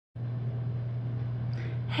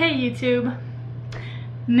Hey YouTube,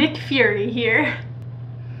 Nick Fury here.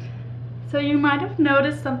 So you might have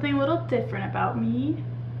noticed something a little different about me.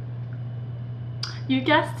 You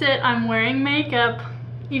guessed it, I'm wearing makeup,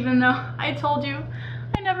 even though I told you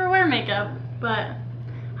I never wear makeup. But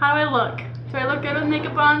how do I look? Do I look good with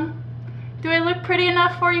makeup on? Do I look pretty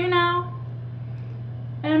enough for you now?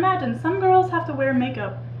 And imagine, some girls have to wear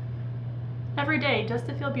makeup every day just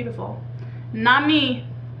to feel beautiful. Not me.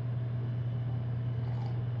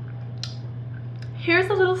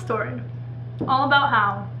 Here's a little story all about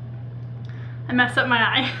how I messed up my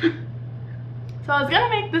eye. So I was gonna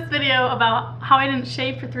make this video about how I didn't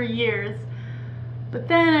shave for 3 years, but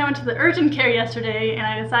then I went to the urgent care yesterday and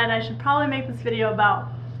I decided I should probably make this video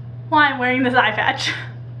about why I'm wearing this eye patch.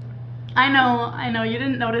 I know you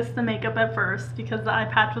didn't notice the makeup at first because the eye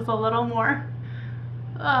patch was a little more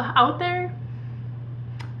out there.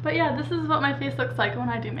 But yeah, this is what my face looks like when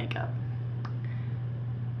I do makeup.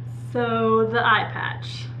 So the eye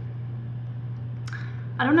patch.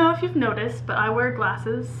 I don't know if you've noticed, but I wear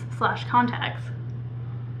glasses / contacts.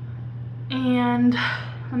 And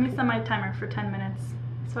let me set my timer for 10 minutes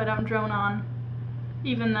so I don't drone on,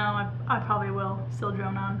 even though I probably will still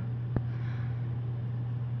drone on.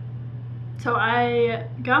 So I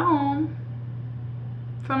got home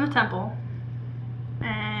from the temple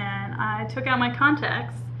and I took out my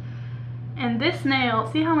contacts, and this nail,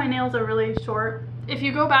 see how my nails are really short? If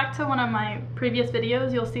you go back to one of my previous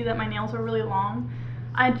videos, you'll see that my nails are really long.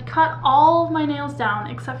 I'd cut all of my nails down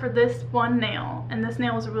except for this one nail, and this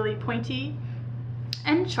nail is really pointy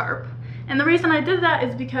and sharp. And the reason I did that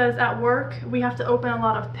is because at work we have to open a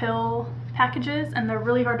lot of pill packages and they're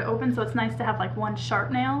really hard to open, so it's nice to have like one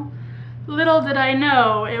sharp nail. Little did I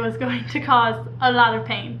know it was going to cause a lot of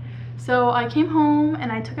pain. So I came home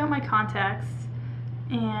and I took out my contacts,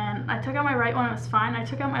 and I took out my right one, it was fine. I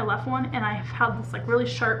took out my left one and I had this like really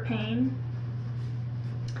sharp pain.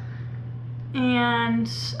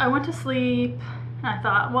 And I went to sleep and I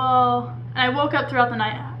thought, well, and I woke up throughout the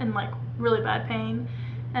night in like really bad pain.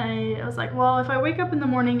 And I was like, well, if I wake up in the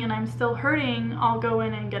morning and I'm still hurting, I'll go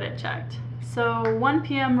in and get it checked. So 1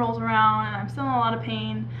 p.m. rolls around and I'm still in a lot of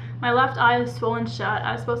pain. My left eye is swollen shut.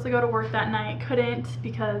 I was supposed to go to work that night, couldn't,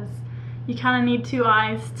 because you kind of need 2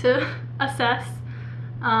 eyes to assess.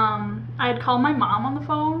 I had called my mom on the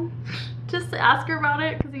phone just to ask her about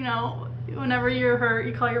it, because you know, whenever you're hurt,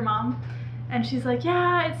 you call your mom. And she's like,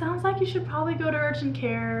 yeah, it sounds like you should probably go to urgent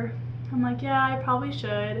care. I'm like, yeah, I probably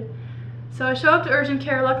should. So I show up to urgent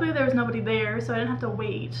care. Luckily there was nobody there, so I didn't have to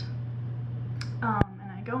wait.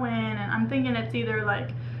 And I go in and I'm thinking it's either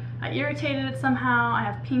like I irritated it somehow, I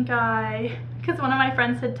have pink eye, because one of my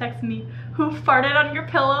friends had texted me, who farted on your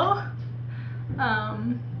pillow?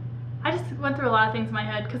 I just went through a lot of things in my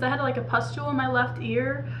head because I had like a pustule in my left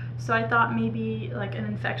ear, so I thought maybe like an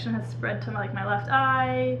infection has spread to like my left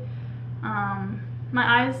eye.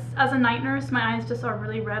 My eyes, as a night nurse, my eyes just are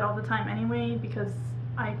really red all the time anyway because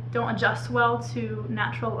I don't adjust well to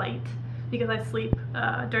natural light because I sleep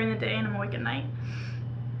during the day and I'm awake at night.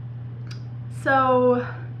 So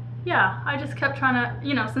yeah, I just kept trying to,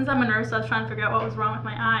 you know, since I'm a nurse, I was trying to figure out what was wrong with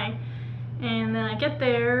my eye. And then I get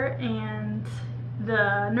there and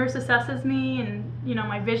the nurse assesses me, and you know,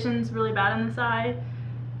 my vision's really bad in this eye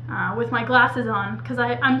with my glasses on, because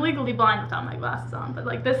I'm legally blind without my glasses on, but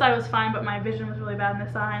like this eye was fine, but my vision was really bad in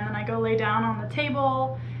this eye. And then I go lay down on the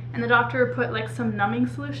table and the doctor put like some numbing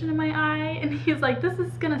solution in my eye, and he's like, this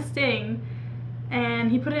is gonna sting,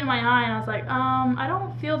 and he put it in my eye and I was like, I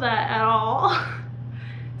don't feel that at all.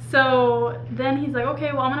 So then he's like,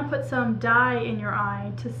 okay, well, I'm gonna put some dye in your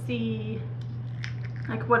eye to see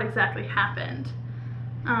like what exactly happened.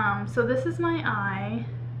 So this is my eye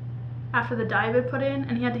after the dye had been put in,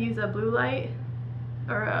 and he had to use a blue light,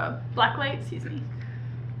 or a black light, excuse me.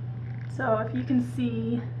 So if you can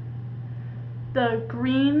see the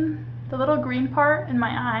green, the little green part in my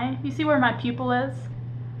eye, you see where my pupil is?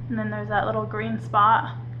 And then there's that little green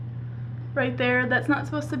spot right there that's not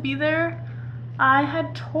supposed to be there. I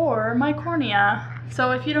had tore my cornea.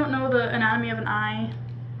 So if you don't know the anatomy of an eye,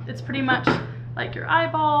 it's pretty much like your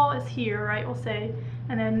eyeball is here, right, we'll say,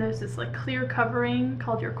 and then there's this like clear covering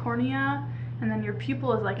called your cornea, and then your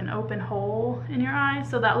pupil is like an open hole in your eye.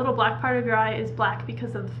 So that little black part of your eye is black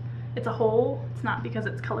because of, it's a hole, it's not because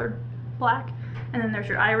it's colored black. And then there's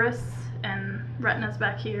your iris and retina's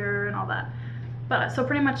back here and all that. But so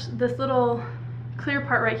pretty much this little clear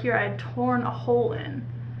part right here I had torn a hole in.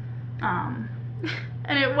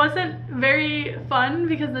 And it wasn't very fun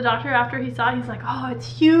because the doctor, after he saw it, he's like, oh, it's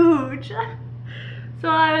huge. So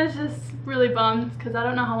I was just really bummed because I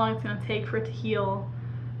don't know how long it's going to take for it to heal.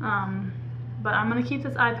 But I'm going to keep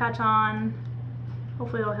this eye patch on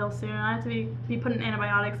hopefully it'll heal soon. I have to be putting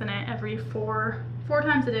antibiotics in it every four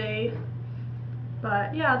times a day.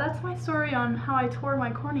 But yeah, that's my story on how I tore my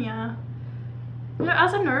cornea. You know,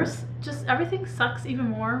 as a nurse, just everything sucks even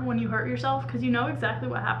more when you hurt yourself, because you know exactly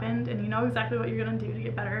what happened and you know exactly what you're gonna do to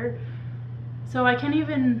get better. So I can't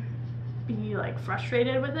even be like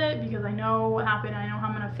frustrated with it because I know what happened, I know how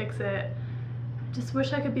I'm gonna fix it. Just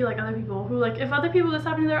wish I could be like other people who, like, if other people this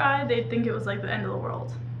happened to their eye, they'd think it was like the end of the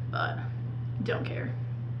world, but don't care.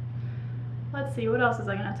 Let's see, what else was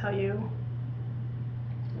I gonna tell you?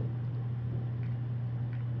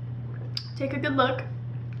 Take a good look,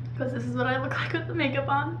 because this is what I look like with the makeup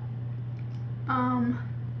on.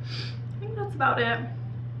 I think that's about it.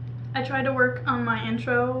 I tried to work on my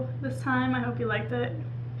intro this time. I hope you liked it,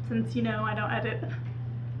 since you know I don't edit.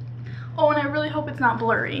 Oh, and I really hope it's not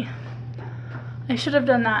blurry. I should have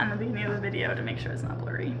done that in the beginning of the video to make sure it's not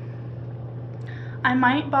blurry. I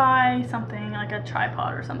might buy something like a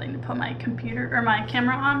tripod or something to put my computer or my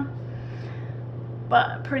camera on,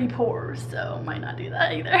 but pretty poor, so might not do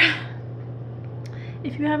that either.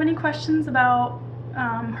 If you have any questions about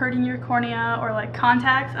hurting your cornea or like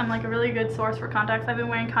contacts, I'm like a really good source for contacts. I've been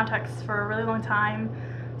wearing contacts for a really long time,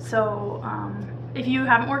 so if you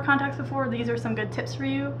haven't worn contacts before, these are some good tips for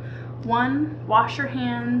you. 1, wash your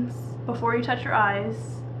hands before you touch your eyes.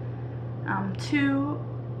 2,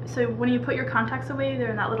 so when you put your contacts away, they're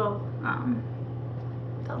in that little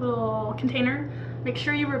container. Make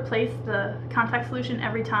sure you replace the contact solution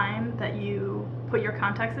every time that you put your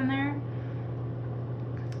contacts in there.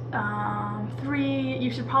 3,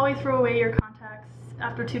 you should probably throw away your contacts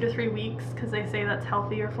after 2 to 3 weeks, because they say that's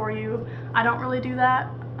healthier for you. I don't really do that,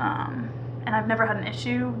 and I've never had an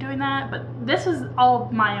issue doing that, but this was all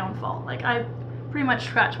my own fault. Like, I pretty much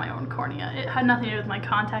scratched my own cornea. It had nothing to do with my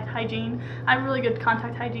contact hygiene. I have really good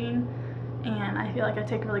contact hygiene, and I feel like I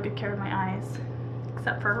take really good care of my eyes,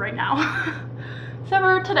 except for right now. Except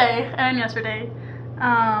for today and yesterday.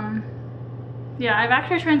 Yeah, I've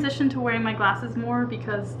actually transitioned to wearing my glasses more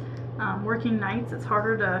because working nights, it's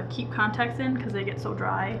harder to keep contacts in because they get so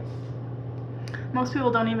dry. Most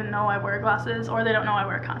people don't even know I wear glasses, or they don't know I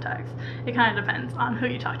wear contacts. It kind of depends on who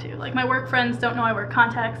you talk to. Like, my work friends don't know I wear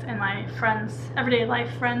contacts, and my friends, everyday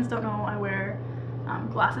life friends, don't know I wear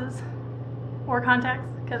glasses or contacts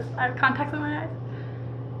because I have contacts in my eyes.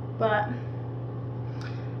 But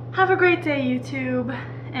have a great day, YouTube.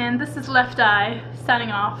 And this is Left Eye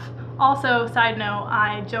signing off. Also, side note,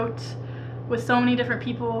 I joked with so many different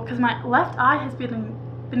people because my left eye has been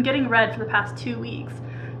getting red for the past 2 weeks.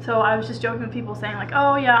 So I was just joking with people saying like,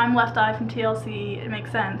 oh yeah, I'm Left Eye from TLC, it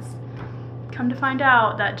makes sense. Come to find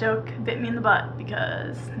out, that joke bit me in the butt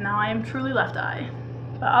because now I am truly Left Eye.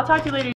 But I'll talk to you later.